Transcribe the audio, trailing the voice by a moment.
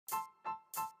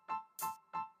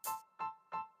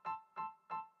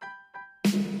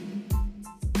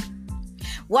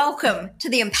Welcome to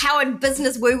the Empowered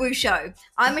Business Woo Woo Show.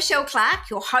 I'm Michelle Clark,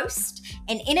 your host,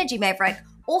 an energy maverick,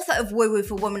 author of Woo Woo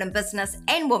for Women in Business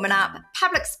and Woman Up,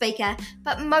 public speaker,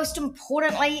 but most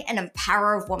importantly, an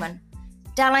empowerer of women.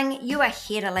 Darling, you are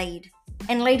here to lead,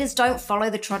 and leaders don't follow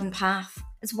the trodden path.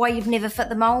 It's why you've never fit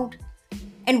the mold,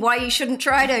 and why you shouldn't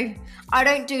try to. I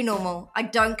don't do normal, I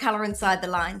don't color inside the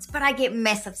lines, but I get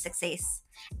massive success.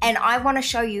 And I want to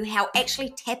show you how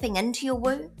actually tapping into your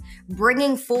woo,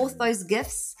 bringing forth those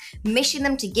gifts, meshing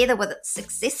them together with its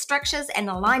success structures and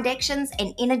aligned actions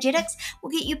and energetics will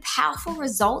get you powerful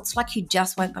results like you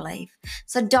just won't believe.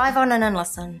 So dive on in and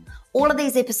listen. All of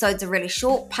these episodes are really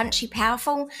short, punchy,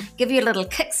 powerful, give you a little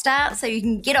kickstart so you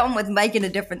can get on with making a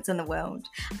difference in the world.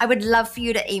 I would love for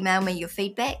you to email me your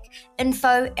feedback,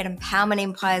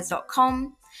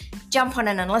 info@empowermentempires.com. Jump on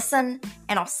in and listen,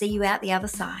 and I'll see you out the other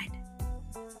side.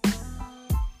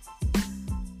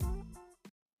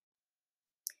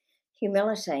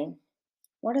 Humility.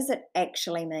 What does it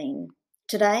actually mean?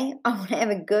 Today, I want to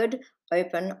have a good,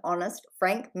 open, honest,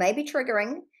 frank, maybe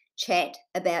triggering chat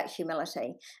about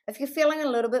humility. If you're feeling a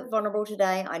little bit vulnerable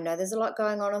today, I know there's a lot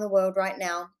going on in the world right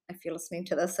now. If you're listening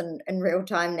to this in real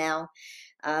time now,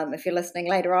 if you're listening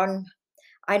later on,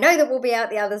 I know that we'll be out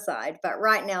the other side, but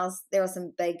right now there are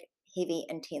some big, heavy,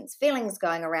 intense feelings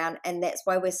going around, and that's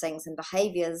why we're seeing some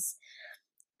behaviors,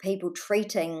 people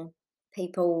treating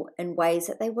people in ways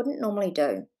that they wouldn't normally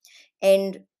do.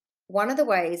 And one of the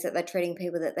ways that they're treating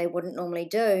people that they wouldn't normally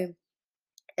do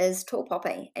is tall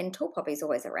poppy. And tall poppy's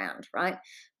always around, right?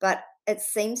 But it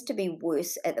seems to be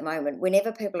worse at the moment.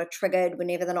 Whenever people are triggered,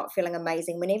 whenever they're not feeling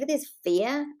amazing, whenever there's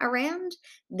fear around,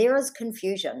 there is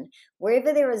confusion.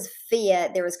 Wherever there is fear,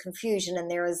 there is confusion, and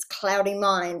there is cloudy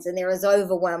minds, and there is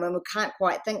overwhelm, and we can't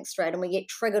quite think straight, and we get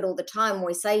triggered all the time when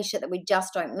we say shit that we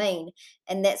just don't mean.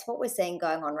 And that's what we're seeing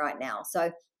going on right now.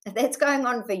 So if that's going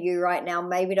on for you right now,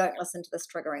 maybe don't listen to this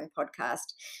triggering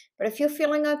podcast. But if you're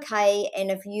feeling okay,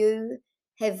 and if you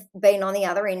have been on the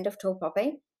other end of tall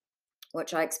poppy,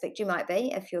 which I expect you might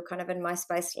be if you're kind of in my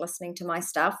space listening to my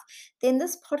stuff, then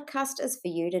this podcast is for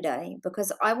you today,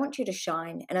 because I want you to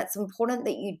shine, and it's important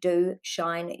that you do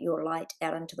shine your light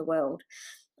out into the world.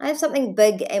 I have something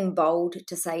big and bold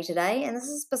to say today, and this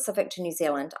is specific to New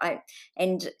Zealand.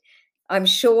 I'm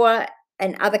sure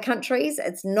in other countries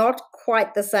it's not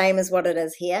quite the same as what it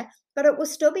is here, but it will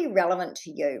still be relevant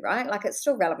to you, right? Like, it's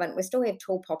still relevant. We still have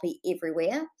tall poppy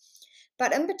everywhere.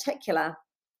 But in particular,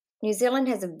 New Zealand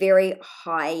has a very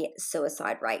high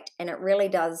suicide rate, and it really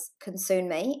does concern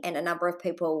me and a number of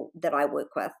people that I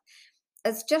work with.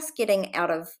 It's just getting out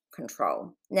of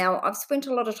control. Now, I've spent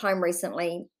a lot of time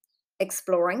recently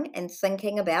exploring and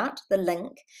thinking about the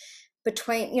link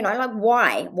between, like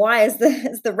why is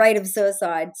the rate of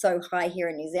suicide so high here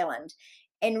in New Zealand?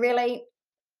 And really,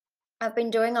 I've been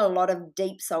doing a lot of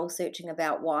deep soul searching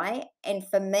about why. And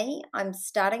for me, I'm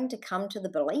starting to come to the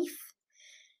belief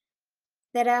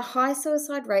that our high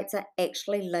suicide rates are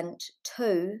actually linked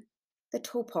to the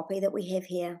tall poppy that we have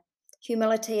here.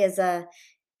 Humility is a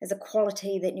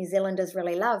quality that New Zealanders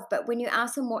really love, but when you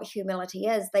ask them what humility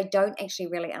is, they don't actually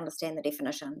really understand the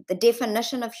definition. The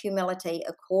definition of humility,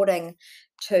 according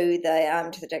to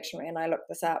the dictionary, and I looked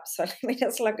this up, so let me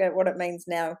just look at what it means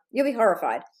now. You'll be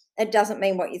horrified. It doesn't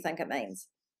mean what you think it means.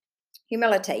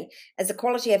 Humility is the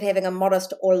quality of having a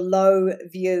modest or low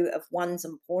view of one's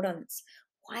importance.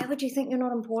 Why would you think you're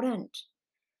not important?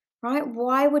 Right?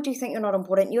 Why would you think you're not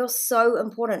important? You're so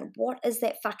important. What is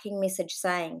that fucking message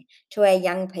saying to our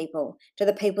young people, to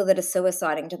the people that are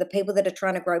suiciding, to the people that are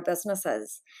trying to grow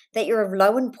businesses? That you're of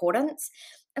low importance?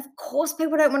 Of course,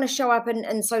 people don't want to show up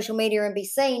in social media and be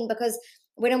seen, because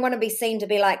we don't want to be seen to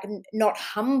be like not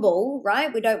humble,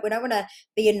 right? We don't want to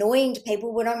be annoying to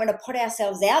people. We don't want to put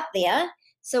ourselves out there.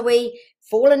 So we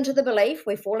fall into the belief,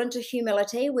 we fall into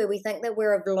humility, where we think that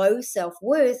we're of low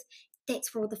self-worth.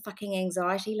 That's where all the fucking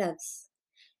anxiety lives.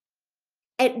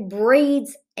 It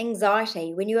breeds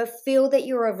anxiety. When you feel that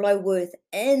you're of low worth,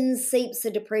 in seeps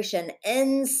the depression,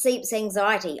 in seeps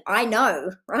anxiety. I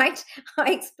know, right?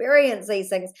 I experience these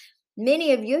things.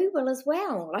 Many of you will as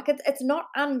well. Like, it's not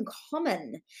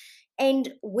uncommon.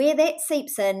 And where that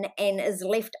seeps in and is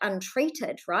left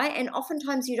untreated, right? And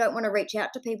oftentimes you don't want to reach out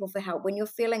to people for help when you're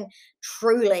feeling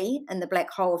truly in the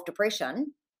black hole of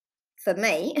depression. For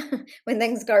me, when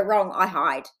things go wrong, I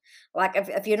hide. Like,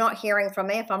 if you're not hearing from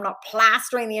me, if I'm not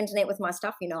plastering the internet with my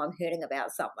stuff, I'm hurting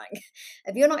about something.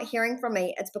 If you're not hearing from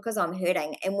me, it's because I'm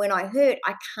hurting. And when I hurt,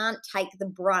 I can't take the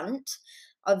brunt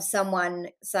of someone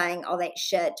saying, oh, that's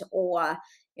shit, or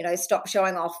stop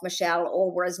showing off, Michelle,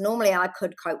 or whereas normally I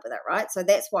could cope with it, right? So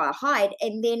that's why I hide.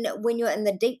 And then when you're in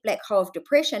the deep black hole of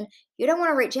depression, you don't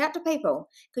want to reach out to people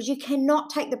because you cannot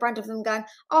take the brunt of them going,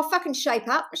 oh, fucking shape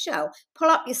up, Michelle, pull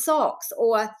up your socks,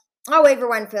 or oh,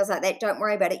 everyone feels like that, don't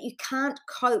worry about it. You can't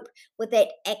cope with that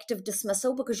active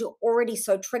dismissal because you're already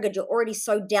so triggered. You're already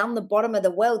so down the bottom of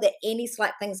the well that any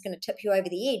slight thing's going to tip you over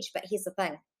the edge. But here's the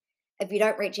thing. If you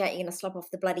don't reach out, you're going to slip off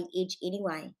the bloody edge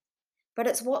anyway. But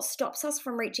it's what stops us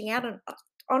from reaching out. And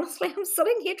honestly, I'm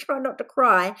sitting here trying not to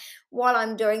cry while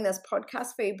I'm doing this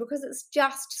podcast for you because it's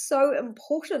just so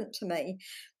important to me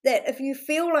that if you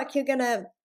feel like you're going to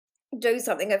do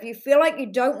something, if you feel like you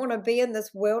don't want to be in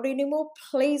this world anymore,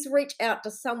 please reach out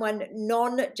to someone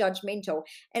non-judgmental.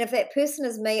 And if that person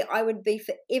is me, I would be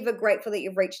forever grateful that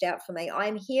you've reached out for me. I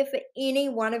am here for any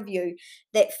one of you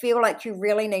that feel like you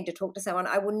really need to talk to someone.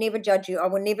 I will never judge you. I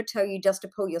will never tell you just to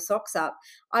pull your socks up.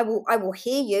 I will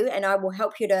hear you, and I will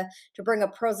help you to bring a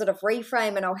positive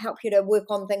reframe, and I'll help you to work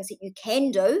on things that you can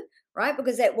do, right?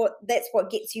 Because that's what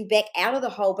gets you back out of the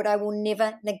hole. But I will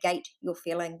never negate your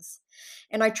feelings.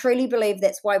 And I truly believe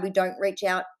that's why we don't reach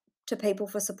out to people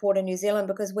for support in New Zealand,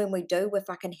 because when we do, we're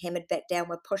fucking hammered back down.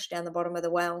 We're pushed down the bottom of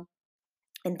the well.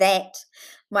 And that,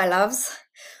 my loves,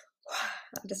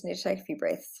 I just need to take a few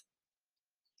breaths.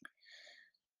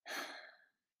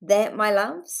 That, my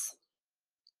loves,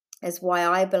 is why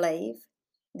I believe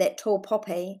that tall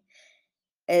poppy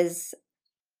is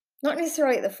not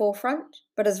necessarily at the forefront,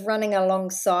 but is running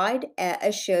alongside our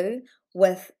issue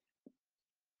with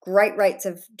great rates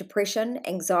of depression,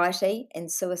 anxiety,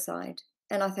 and suicide.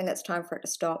 And I think it's time for it to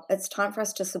stop. It's time for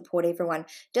us to support everyone.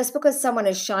 Just because someone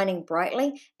is shining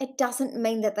brightly, it doesn't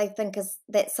mean that they think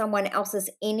that someone else is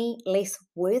any less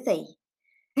worthy.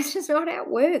 It's just not how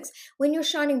it works. When you're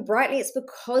shining brightly, it's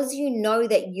because you know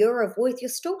that you're of worth. You're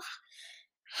still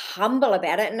humble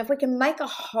about it. And if we can make a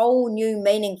whole new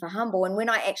meaning for humble, and when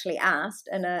I actually asked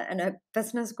in a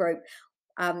business group,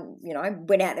 I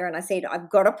went out there and I said,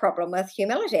 I've got a problem with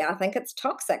humility. I think it's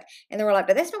toxic. And they were like,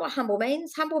 but that's not what humble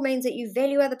means. Humble means that you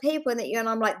value other people and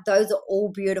I'm like, those are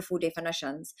all beautiful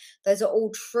definitions. Those are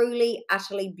all truly,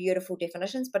 utterly beautiful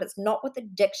definitions, but it's not what the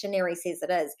dictionary says it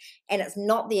is. And it's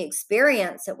not the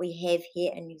experience that we have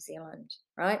here in New Zealand,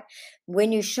 right?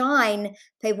 When you shine,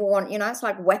 people want, it's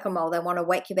like whack-a-mole. They want to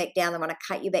whack you back down. They want to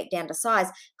cut you back down to size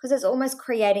because it's almost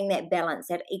creating that balance,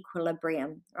 that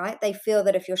equilibrium, right? They feel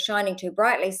that if you're shining too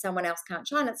brightly, someone else can't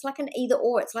shine. It's like an either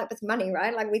or. It's like with money,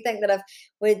 right? Like we think that if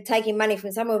we're taking money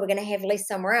from somewhere, we're going to have less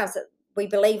somewhere else. We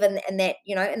believe in that,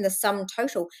 in the sum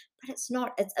total, but it's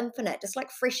not. It's infinite. Just like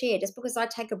fresh air. Just because I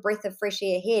take a breath of fresh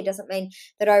air here doesn't mean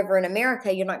that over in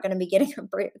America, you're not going to be getting a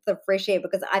breath of fresh air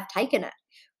because I've taken it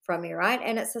from you, right?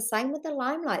 And it's the same with the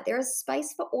limelight. There is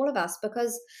space for all of us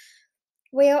because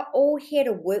we are all here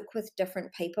to work with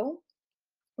different people.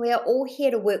 We are all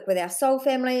here to work with our soul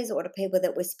families or the people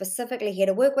that we're specifically here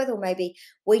to work with, or maybe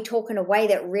we talk in a way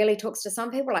that really talks to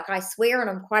some people. Like I swear and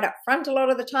I'm quite upfront a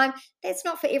lot of the time. That's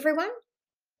not for everyone.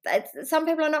 Some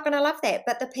people are not going to love that,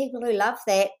 but the people who love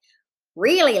that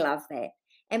really love that.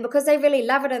 And because they really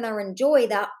love it and they're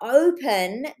they're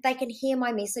open, they can hear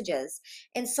my messages.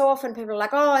 And so often people are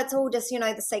like, oh, it's all just,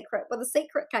 the secret. Well, the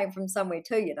secret came from somewhere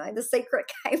too, The secret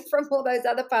came from all those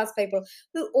other past people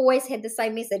who always had the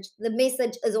same message. The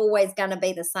message is always going to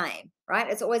be the same, right?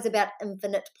 It's always about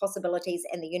infinite possibilities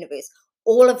and the universe.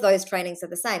 All of those trainings are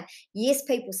the same. Yes,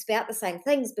 people spout the same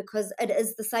things because it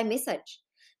is the same message,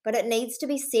 but it needs to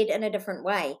be said in a different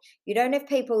way. You don't have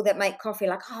people that make coffee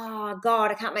like, oh,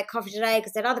 God, I can't make coffee today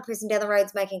because that other person down the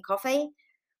road's making coffee,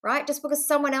 right? Just because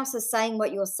someone else is saying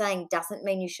what you're saying doesn't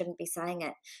mean you shouldn't be saying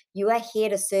it. You are here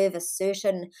to serve a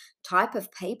certain type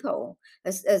of people,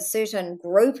 a certain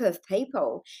group of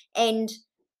people. And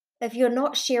if you're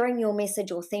not sharing your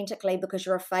message authentically because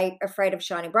you're afraid of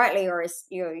shining brightly, or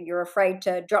you're afraid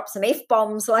to drop some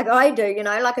F-bombs like I do,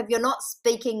 like if you're not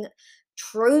speaking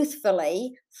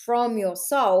truthfully from your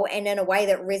soul and in a way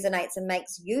that resonates and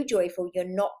makes you joyful, you're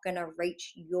not going to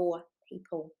reach your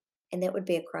people. And that would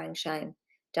be a crying shame,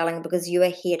 darling, because you are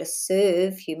here to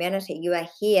serve humanity. You are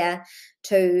here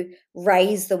to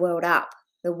raise the world up.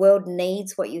 The world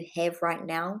needs what you have right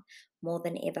now more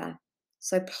than ever.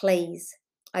 So please,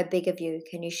 I beg of you,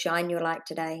 can you shine your light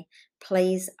today?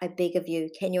 Please, I beg of you,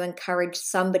 can you encourage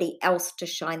somebody else to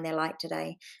shine their light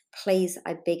today? Please,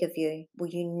 I beg of you, will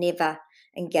you never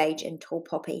engage in tall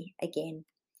poppy again?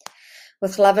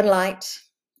 With love and light,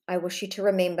 I wish you to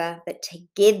remember that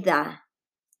together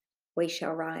we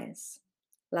shall rise.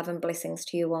 Love and blessings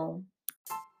to you all.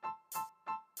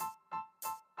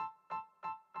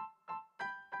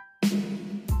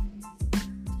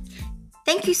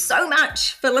 Thank you so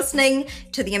much for listening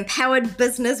to the Empowered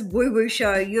Business Woo Woo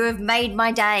Show. You have made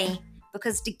my day,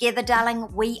 because together,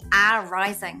 darling, we are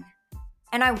rising.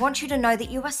 And I want you to know that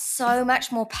you are so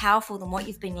much more powerful than what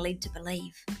you've been led to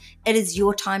believe. It is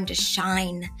your time to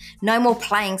shine. No more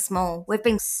playing small. We've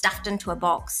been stuffed into a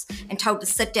box and told to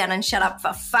sit down and shut up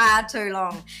for far too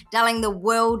long. Darling, the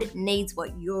world needs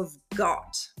what you've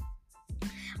got.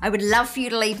 I would love for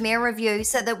you to leave me a review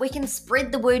so that we can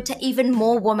spread the word to even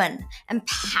more women,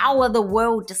 empower the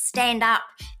world to stand up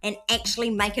and actually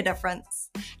make a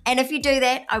difference. And if you do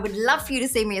that, I would love for you to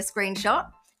send me a screenshot,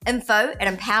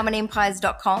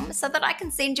 info@empowermentempires.com, so that I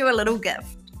can send you a little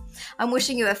gift. I'm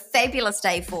wishing you a fabulous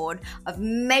day forward of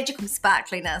magical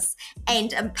sparkliness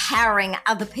and empowering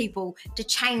other people to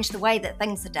change the way that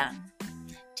things are done.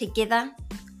 Together,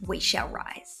 we shall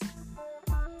rise.